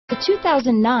The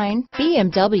 2009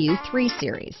 BMW 3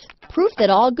 Series. Proof that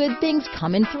all good things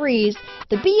come in threes,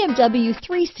 the BMW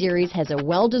 3 Series has a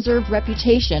well-deserved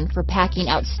reputation for packing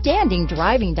outstanding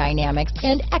driving dynamics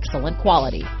and excellent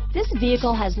quality. This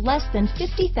vehicle has less than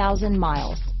 50,000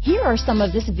 miles. Here are some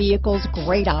of this vehicle's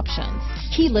great options: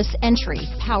 keyless entry,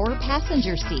 power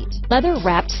passenger seat,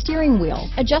 leather-wrapped steering wheel,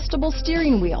 adjustable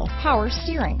steering wheel, power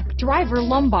steering, driver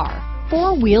lumbar,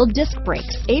 four-wheel disc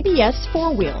brakes, ABS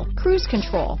four-wheel, cruise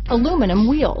control, aluminum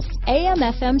wheels,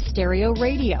 AM/FM stereo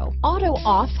radio,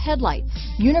 auto-off headlights,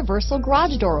 universal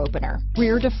garage door opener,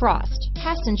 rear defrost,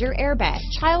 passenger airbag,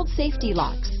 child safety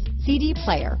locks, CD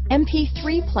player,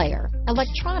 MP3 player,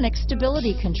 electronic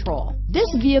stability control. This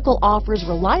vehicle offers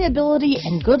reliability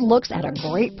and good looks at a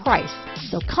great price.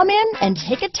 So come in and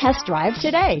take a test drive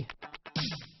today.